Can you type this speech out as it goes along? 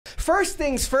First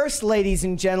things first, ladies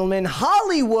and gentlemen,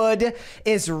 Hollywood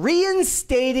is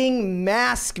reinstating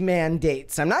mask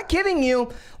mandates. I'm not kidding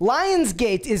you.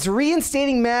 Lionsgate is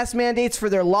reinstating mask mandates for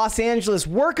their Los Angeles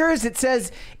workers. It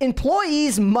says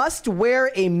employees must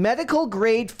wear a medical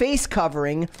grade face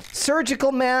covering,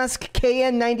 surgical mask,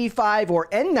 KN95 or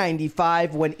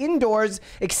N95 when indoors,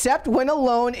 except when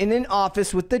alone in an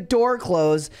office with the door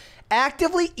closed,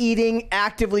 actively eating,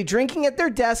 actively drinking at their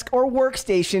desk or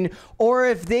workstation, or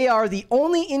if they are the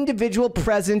only individual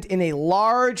present in a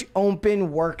large open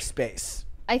workspace.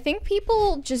 I think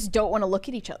people just don't want to look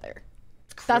at each other.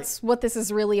 That's what this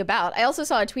is really about. I also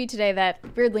saw a tweet today that,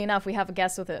 weirdly enough, we have a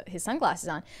guest with his sunglasses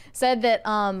on, said that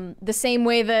the same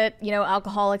way that, you know,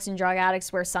 alcoholics and drug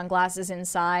addicts wear sunglasses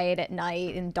inside at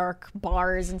night in dark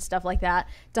bars and stuff like that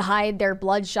to hide their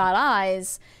bloodshot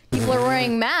eyes, people are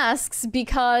wearing masks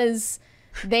because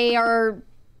they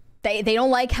don't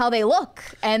like how they look,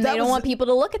 and they don't want people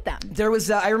to look at them. There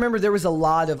was, I remember there was a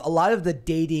lot of the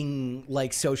dating,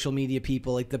 like, social media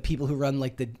people, like the people who run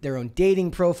like their own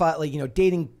dating profile, like, you know,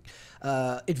 dating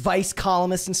advice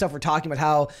columnists and stuff were talking about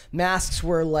how masks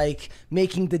were like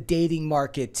making the dating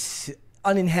market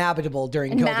uninhabitable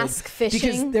during COVID. Mask fishing.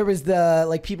 Because there was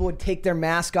like people would take their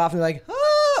mask off and they're like,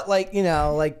 ah, like, you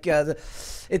know, like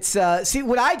see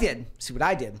what I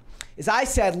did is I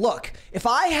said, look, if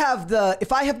I have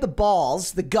the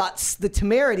balls, the guts, the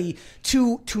temerity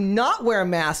to not wear a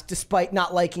mask despite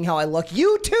not liking how I look,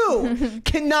 you too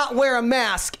cannot wear a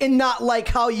mask and not like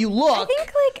how you look. I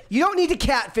think, like, you don't need to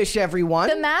catfish everyone.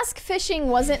 The mask fishing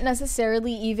wasn't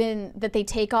necessarily even that they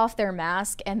take off their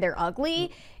mask and they're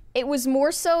ugly. It was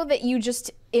more so that you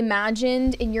just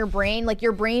imagined in your brain, like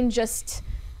your brain just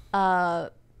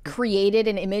created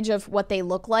an image of what they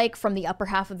look like from the upper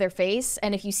half of their face,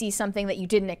 and if you see something that you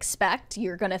didn't expect,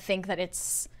 you're gonna think that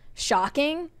it's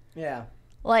shocking. Yeah.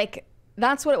 Like,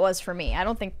 that's what it was for me. I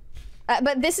don't think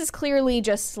but this is clearly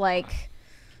just like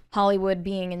Hollywood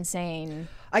being insane.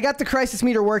 I got the crisis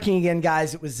meter working again,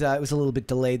 guys. It was a little bit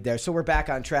delayed there, so we're back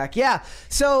on track. Yeah,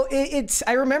 so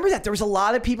I remember that there was a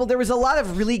lot of people. There was a lot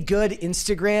of really good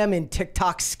Instagram and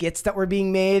TikTok skits that were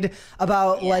being made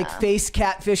about like face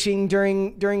catfishing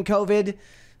during COVID.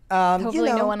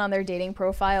 Hopefully no one on their dating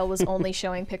profile was only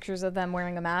showing pictures of them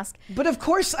wearing a mask. But of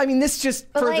course, I mean, this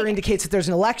just further indicates that there's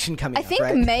an election coming up, I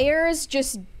think mayors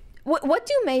just... What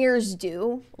do mayors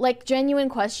do? Like, genuine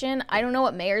question. I don't know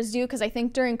what mayors do, because I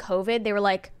think during COVID, they were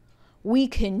like, we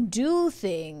can do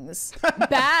things,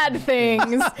 bad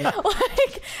things.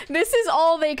 Like, this is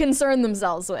all they concern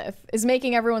themselves with, is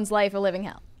making everyone's life a living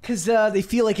hell. Because they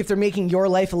feel like if they're making your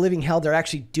life a living hell, they're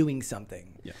actually doing something.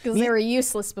 Because they were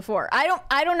useless before.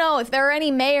 I don't know if there are any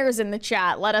mayors in the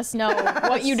chat. Let us know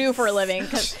what you do for a living.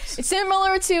 Because it's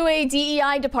similar to a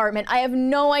DEI department. I have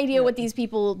no idea what these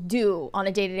people do on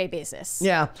a day-to-day basis.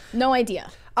 Yeah. No idea.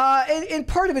 And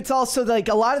part of it's also like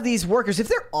a lot of these workers, if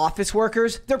they're office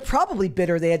workers, they're probably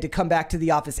bitter they had to come back to the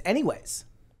office anyways.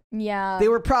 Yeah. They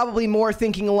were probably more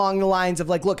thinking along the lines of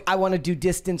like, look, I want to do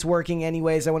distance working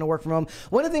anyways. I want to work from home.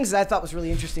 One of the things that I thought was really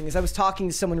interesting is I was talking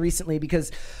to someone recently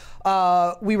because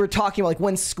we were talking about like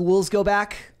when schools go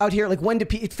back out here, like when do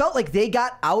it felt like they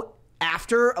got out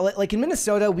after, like in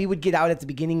Minnesota, we would get out at the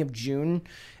beginning of June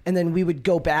and then we would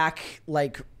go back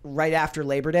like right after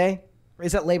Labor Day.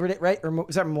 Is that Labor Day, right? Or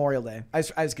is that Memorial Day? I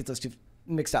just get those two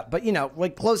mixed up. But, you know,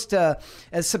 like close to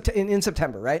in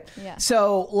September, right? Yeah.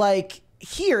 So like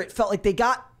here, it felt like they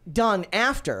got done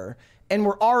after and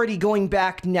we're already going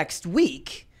back next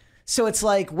week. So it's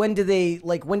like, when do they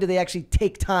actually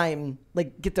take time,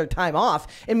 like get their time off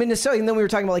in Minnesota? And then we were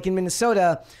talking about like in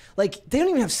Minnesota, like they don't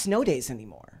even have snow days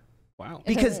anymore. Wow.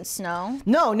 It doesn't snow?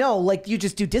 No, like you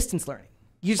just do distance learning.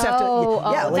 You just have to,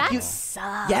 like that you,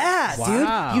 sucks. yeah,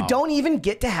 Wow. dude, you don't even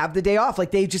get to have the day off. Like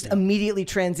they just immediately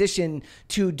transition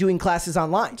to doing classes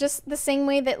online. Just the same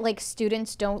way that like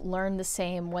students don't learn the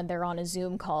same when they're on a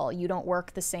Zoom call. You don't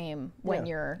work the same when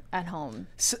you're at home.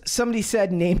 Somebody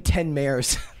said name 10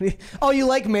 mayors. Oh, you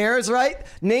like mayors, right?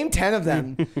 Name 10 of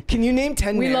them. Can you name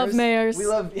 10 mayors? We love mayors.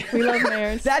 We love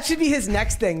mayors. That should be his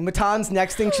next thing. Matan's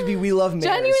next thing should be we love mayors.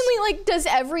 Genuinely, like, does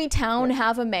every town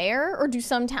have a mayor, or do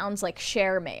some towns like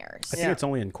share mayors? I think it's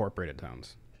only incorporated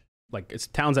towns. Like, it's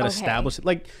towns that establish it.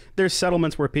 Like, there's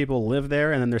settlements where people live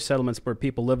there, and then there's settlements where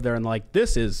people live there, and like,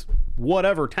 this is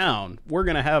whatever town. We're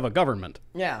going to have a government.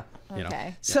 Yeah. You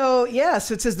know? So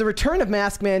so it says the return of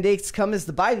mask mandates come as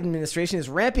the Biden administration is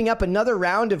ramping up another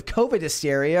round of COVID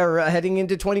hysteria heading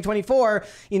into 2024.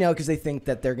 You know, because they think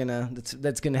that they're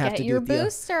that's gonna have to do your with the,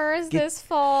 boosters this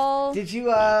fall. Did you?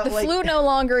 The flu no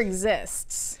longer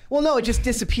exists. Well, no, it just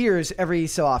disappears every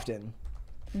so often.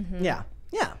 Yeah.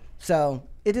 So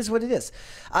It is what it is.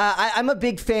 I'm a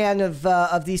big fan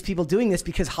of these people doing this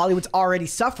because Hollywood's already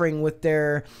suffering with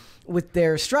their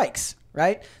strikes.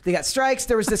 Right? They got strikes.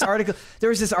 There was this article.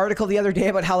 The other day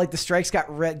about how like the strikes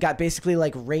got basically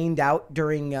like rained out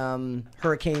during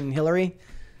Hurricane Hillary.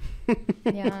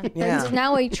 Yeah. There's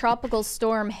now a tropical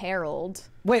storm Harold.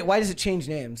 Wait, why does it change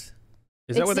names?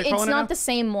 Is that what they're calling it? It's not now? the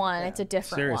same one. Yeah. It's a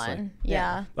different Seriously. one.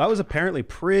 Yeah. That was apparently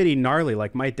pretty gnarly.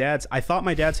 Like I thought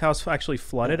my dad's house actually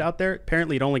flooded out there.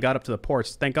 Apparently it only got up to the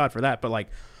porch. Thank God for that. But like,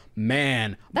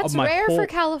 man, that's rare for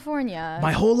California.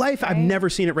 My whole life, right? I've never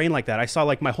seen it rain like that. I saw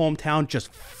like my hometown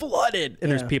just flooded, and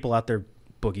there's people out there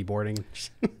boogie boarding.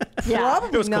 Yeah,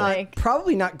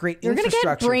 probably not great. You're gonna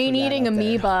get brain-eating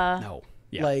amoeba. No.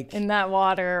 Yeah. Like in that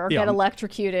water, or get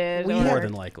electrocuted, or more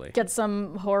than likely get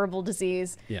some horrible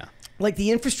disease. Yeah, like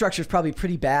the infrastructure is probably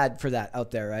pretty bad for that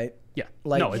out there, right? Yeah,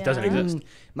 like, no, it doesn't exist.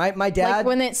 My dad, like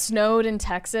when it snowed in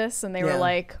Texas, and they were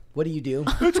like, "What do you do?"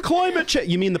 It's climate change.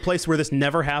 You mean the place where this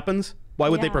never happens? Why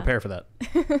would they prepare for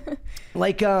that?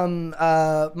 Like,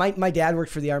 my dad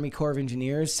worked for the Army Corps of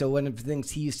Engineers, so one of the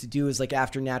things he used to do is like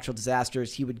after natural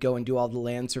disasters, he would go and do all the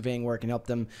land surveying work and help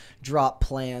them draw up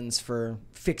plans for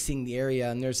fixing the area.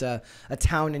 And there's a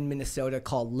town in Minnesota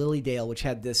called Lilydale, which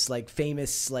had this like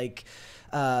famous like.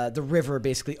 The river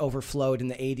basically overflowed in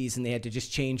the 80s, and they had to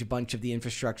just change a bunch of the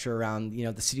infrastructure around. You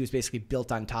know, the city was basically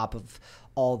built on top of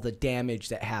all the damage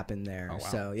that happened there. Oh, wow.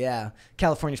 So yeah,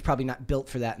 California's probably not built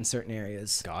for that in certain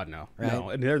areas. God, no. Right? No,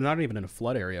 and they're not even in a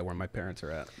flood area where my parents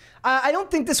are at. I don't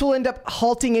think this will end up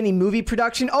halting any movie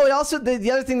production. Oh, it also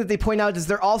the other thing that they point out is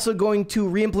they're also going to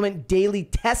re-implement daily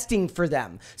testing for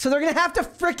them. So they're going to have to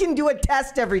frickin' do a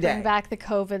test every day. Bring back the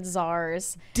COVID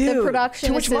czars. Dude, the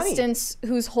production assistants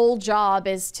whose whole job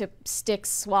is to stick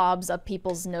swabs up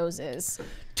people's noses.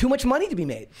 Too much money to be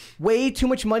made. Way too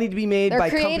much money to be made by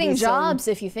companies. They're creating jobs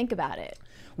if you think about it.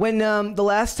 When the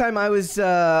last time I was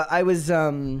at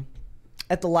the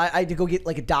I had to go get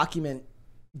like a document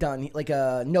done, like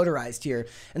notarized here,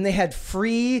 and they had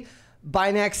free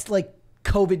Binax like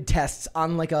COVID tests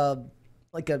on like a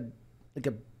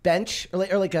bench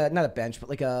or like a not a bench but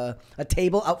like a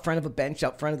table out front of a bench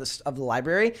out front of the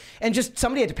library, and just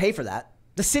somebody had to pay for that.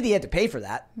 The city had to pay for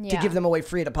that to give them away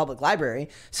free at a public library.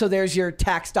 So there's your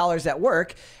tax dollars at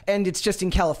work, and it's just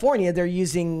in California they're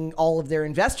using all of their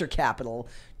investor capital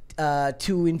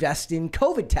to invest in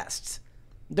COVID tests.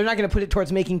 They're not going to put it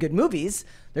towards making good movies.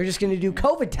 They're just going to do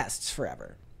COVID tests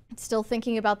forever. Still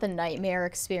thinking about the nightmare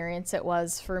experience it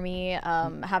was for me,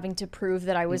 having to prove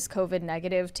that I was COVID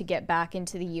negative to get back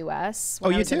into the U.S.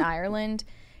 when I was in Ireland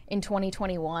in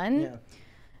 2021. Yeah.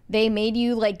 They made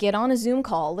you like get on a Zoom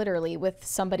call literally with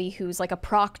somebody who's like a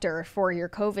proctor for your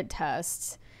COVID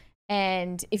tests.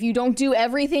 And if you don't do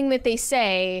everything that they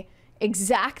say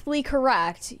exactly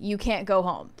correct, you can't go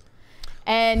home.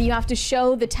 And you have to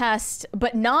show the test,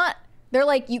 but not, they're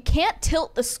like, you can't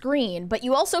tilt the screen, but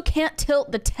you also can't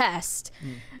tilt the test.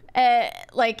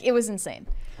 Like, it was insane.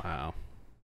 Wow.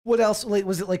 What else?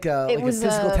 Was it like a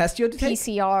physical test you had to take?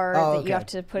 PCR that you have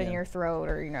to put in your throat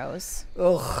or your nose.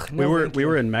 Ugh, we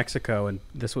were in Mexico, and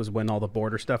this was when all the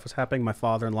border stuff was happening. My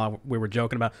father-in-law, we were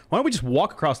joking about, why don't we just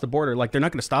walk across the border? Like, they're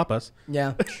not going to stop us.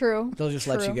 Yeah. True. They'll just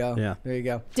let you go. Yeah. There you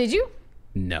go. Did you?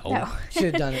 No. Should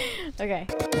have done it. Okay.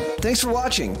 Thanks for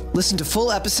watching. Listen to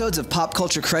full episodes of Pop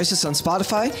Culture Crisis on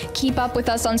Spotify. Keep up with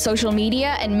us on social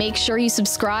media and make sure you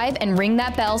subscribe and ring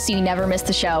that bell so you never miss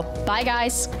the show. Bye,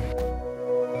 guys.